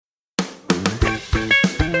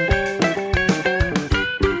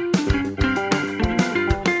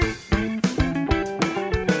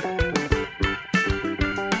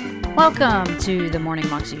Welcome to the Morning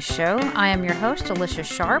Moxie Show. I am your host, Alicia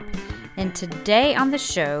Sharp, and today on the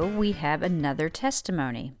show we have another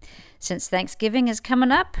testimony. Since Thanksgiving is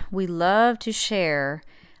coming up, we love to share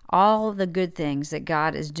all the good things that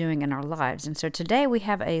God is doing in our lives. And so today we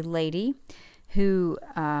have a lady who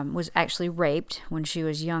was actually raped when she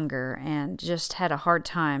was younger and just had a hard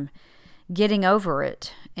time getting over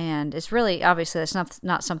it. And it's really, obviously, that's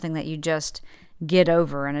not something that you just get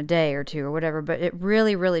over in a day or two or whatever, but it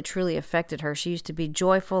really, really, truly affected her. She used to be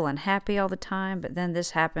joyful and happy all the time, but then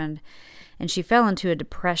this happened, and she fell into a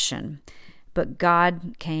depression. But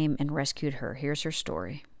God came and rescued her. Here's her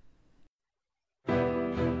story.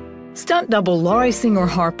 Stunt double Laurie Singer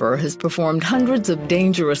Harper has performed hundreds of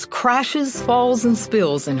dangerous crashes, falls, and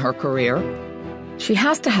spills in her career. She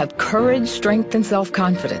has to have courage, strength, and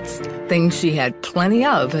self-confidence, things she had plenty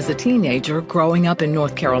of as a teenager growing up in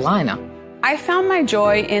North Carolina. I found my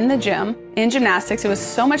joy in the gym, in gymnastics. It was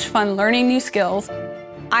so much fun learning new skills.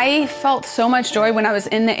 I felt so much joy when I was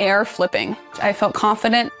in the air flipping. I felt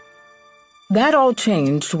confident. That all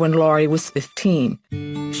changed when Laurie was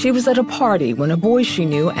 15. She was at a party when a boy she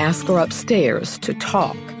knew asked her upstairs to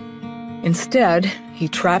talk. Instead, he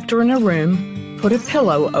trapped her in a room, put a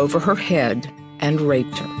pillow over her head, and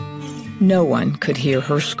raped her. No one could hear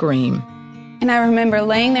her scream. And I remember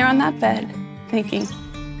laying there on that bed thinking,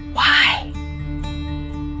 why?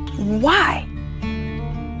 Why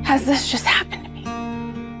has this just happened to me?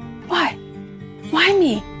 Why? Why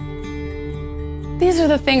me? These are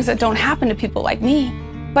the things that don't happen to people like me.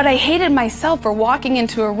 But I hated myself for walking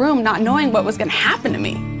into a room not knowing what was going to happen to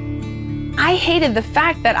me. I hated the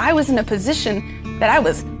fact that I was in a position that I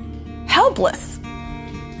was helpless.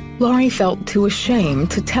 Laurie felt too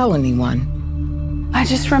ashamed to tell anyone. I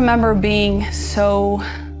just remember being so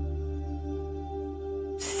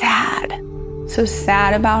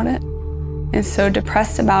sad about it and so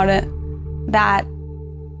depressed about it that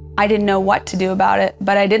I didn't know what to do about it,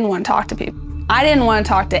 but I didn't want to talk to people. I didn't want to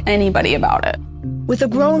talk to anybody about it. With a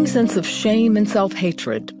growing sense of shame and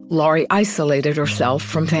self-hatred, Laurie isolated herself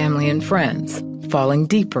from family and friends, falling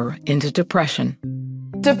deeper into depression.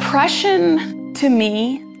 Depression, to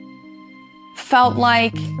me, felt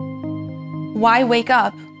like, why wake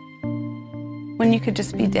up when you could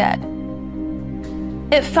just be dead?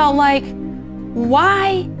 It felt like,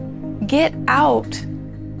 why get out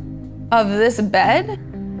of this bed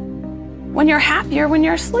when you're happier when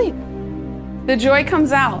you're asleep? The joy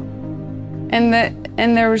comes out, and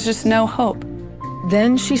there was just no hope.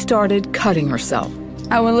 Then she started cutting herself.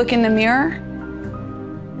 I would look in the mirror,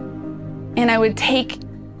 and I would take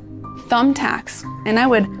thumbtacks, and I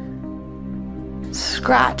would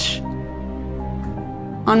scratch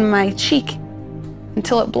on my cheek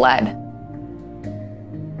until it bled.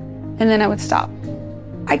 And then I would stop.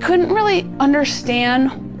 I couldn't really understand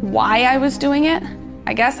why I was doing it.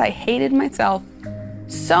 I guess I hated myself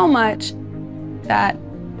so much that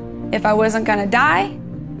if I wasn't gonna die,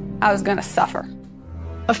 I was gonna suffer.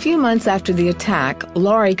 A few months after the attack,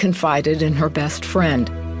 Laurie confided in her best friend,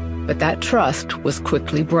 but that trust was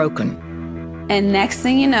quickly broken. And next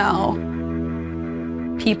thing you know,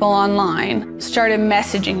 people online started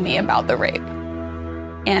messaging me about the rape.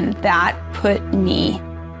 And that put me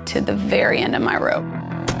to the very end of my rope.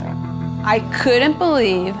 I couldn't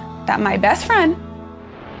believe that my best friend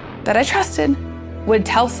that I trusted would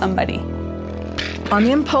tell somebody. On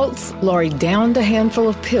impulse, Laurie downed a handful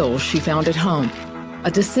of pills she found at home, a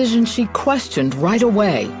decision she questioned right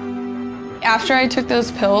away. After I took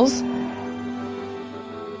those pills,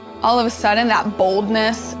 all of a sudden that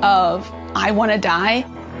boldness of I want to die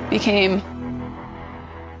became,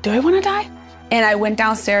 do I want to die? And I went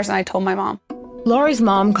downstairs and I told my mom. Laurie's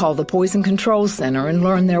mom called the Poison Control Center and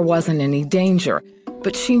learned there wasn't any danger,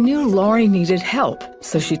 but she knew Laurie needed help,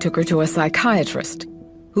 so she took her to a psychiatrist,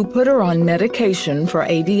 who put her on medication for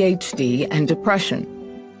ADHD and depression.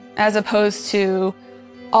 As opposed to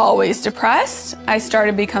always depressed, I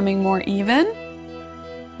started becoming more even.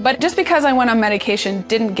 But just because I went on medication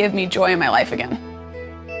didn't give me joy in my life again.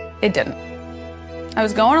 It didn't. I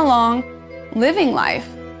was going along, living life,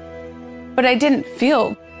 but I didn't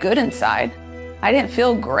feel good inside. I didn't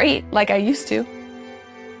feel great like I used to.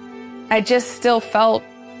 I just still felt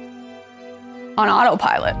on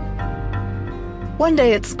autopilot. One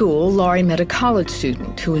day at school, Laurie met a college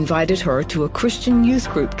student who invited her to a Christian youth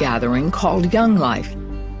group gathering called Young Life.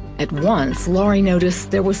 At once, Laurie noticed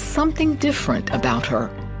there was something different about her.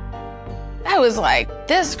 I was like,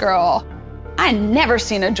 this girl, I never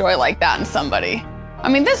seen a joy like that in somebody. I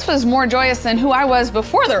mean, this was more joyous than who I was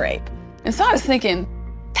before the rape. And so I was thinking,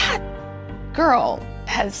 that girl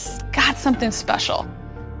has got something special.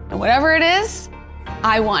 And whatever it is,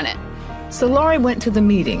 I want it. So Laurie went to the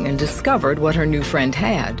meeting and discovered what her new friend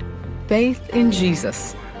had: faith in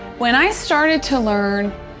Jesus. When I started to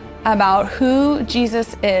learn about who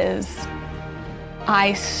Jesus is,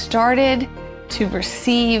 I started to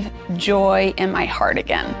receive joy in my heart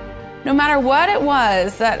again. No matter what it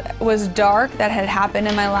was that was dark that had happened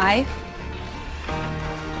in my life,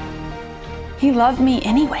 He loved me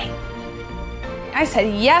anyway. I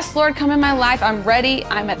said, yes, Lord, come in my life. I'm ready.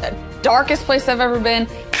 I'm at the darkest place I've ever been,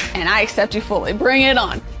 and I accept you fully. Bring it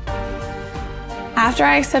on. After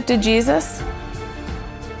I accepted Jesus,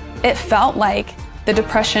 it felt like the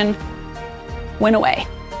depression went away.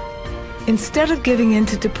 Instead of giving in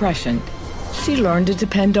to depression, she learned to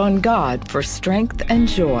depend on God for strength and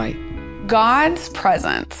joy. God's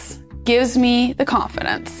presence gives me the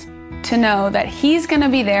confidence to know that He's going to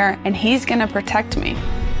be there and He's going to protect me.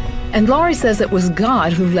 And Laurie says it was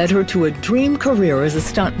God who led her to a dream career as a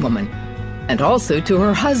stuntwoman, and also to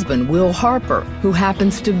her husband, Will Harper, who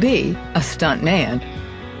happens to be a stunt man.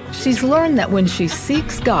 She's learned that when she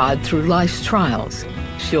seeks God through life's trials,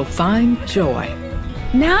 she'll find joy.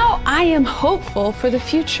 Now I am hopeful for the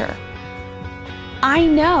future. I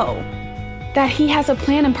know that He has a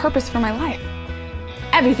plan and purpose for my life.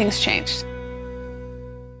 Everything's changed.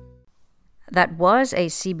 That was a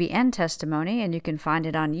CBN testimony, and you can find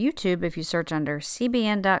it on YouTube if you search under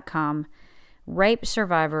cbn.com, Rape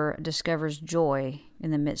Survivor Discovers Joy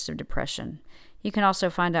in the Midst of Depression. You can also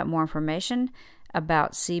find out more information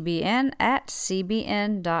about CBN at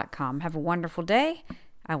cbn.com. Have a wonderful day.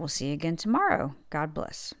 I will see you again tomorrow. God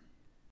bless.